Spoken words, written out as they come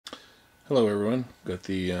Hello everyone, got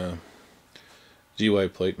the ZY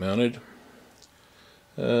plate mounted.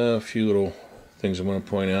 A few little things I want to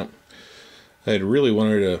point out. I had really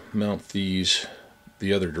wanted to mount these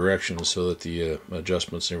the other direction so that the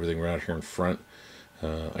adjustments and everything were out here in front.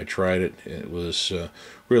 I tried it. It was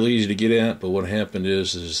really easy to get at, but what happened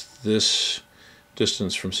is this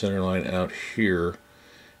distance from center line out here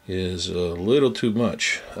is a little too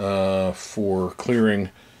much for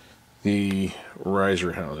clearing the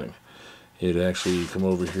riser housing. It actually come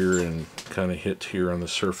over here and kind of hit here on the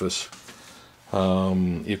surface.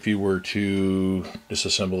 If you were to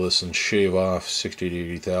disassemble this and shave off 60 to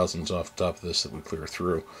 80 thousandths off the top of this, that would clear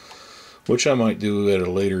through, which I might do at a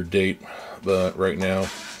later date, but right now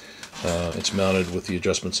it's mounted with the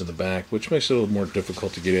adjustments in the back, which makes it a little more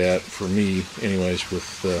difficult to get at for me anyways,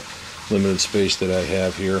 with the limited space that I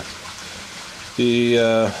have here. The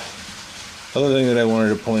other thing that I wanted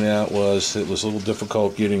to point out was it was a little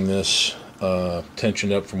difficult getting this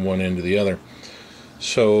tensioned up from one end to the other.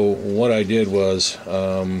 So what I did was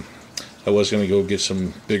I was going to go get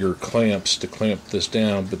some bigger clamps to clamp this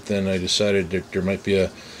down, but then I decided that there might be a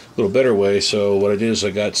little better way. So what I did is I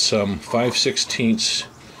got some 5/16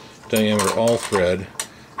 diameter all thread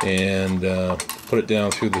and put it down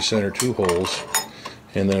through the center two holes,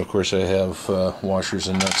 and then of course I have washers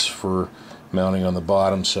and nuts for mounting on the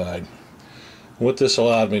bottom side. What this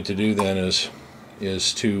allowed me to do then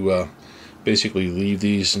is to basically leave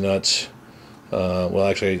these nuts, well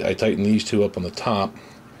actually I tightened these two up on the top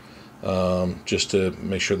just to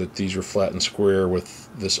make sure that these were flat and square with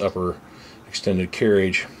this upper extended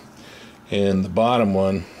carriage, and the bottom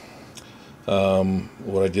one,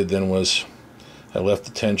 what I did then was I left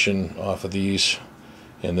the tension off of these,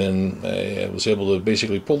 and then I was able to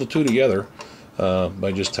basically pull the two together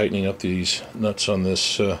by just tightening up these nuts on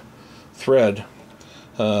this thread.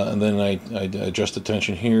 And then I adjusted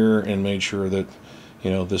tension here and made sure that,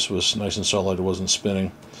 you know, this was nice and solid, it wasn't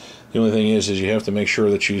spinning. The only thing is you have to make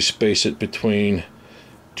sure that you space it between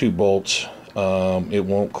two bolts. It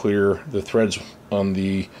won't clear the threads on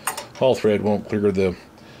the hall thread, won't clear the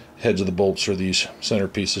heads of the bolts or these center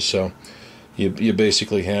pieces, so you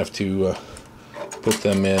basically have to put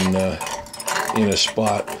them in a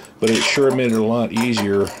spot. But it sure made it a lot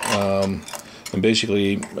easier. And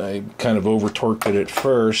basically I kind of over torqued it at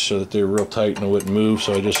first so that they were real tight and it wouldn't move,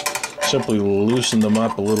 so I just simply loosened them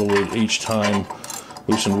up a little bit each time,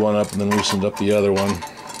 loosened one up and then loosened up the other one,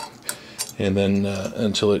 and then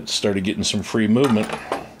until it started getting some free movement.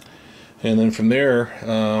 And then from there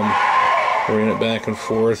I ran it back and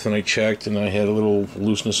forth and I checked, and I had a little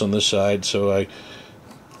looseness on this side, so I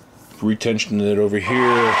retensioned it over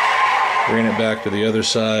here, ran it back to the other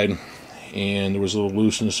side, and there was a little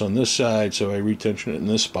looseness on this side, so I retensioned it in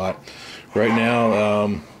this spot. Right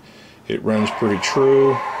now it runs pretty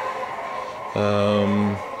true.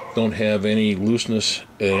 Don't have any looseness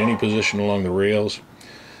at any position along the rails.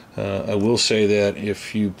 I will say that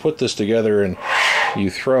if you put this together and you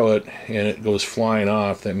throw it and it goes flying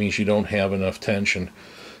off, that means you don't have enough tension,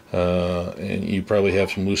 and you probably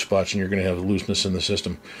have some loose spots and you're going to have looseness in the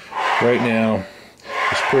system. Right now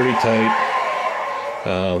it's pretty tight.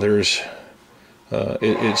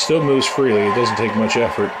 It still moves freely. It doesn't take much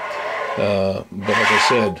effort, but like I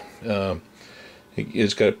said,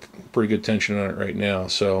 it's got pretty good tension on it right now,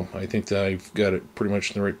 so I think that I've got it pretty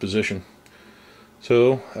much in the right position.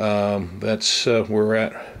 So that's where we're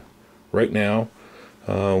at right now.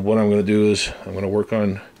 What I'm going to do is I'm going to work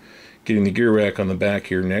on getting the gear rack on the back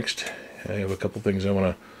here next. I have a couple things I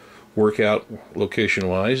want to work out location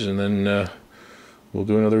wise, and then we'll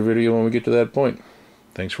do another video when we get to that point.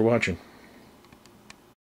 Thanks for watching.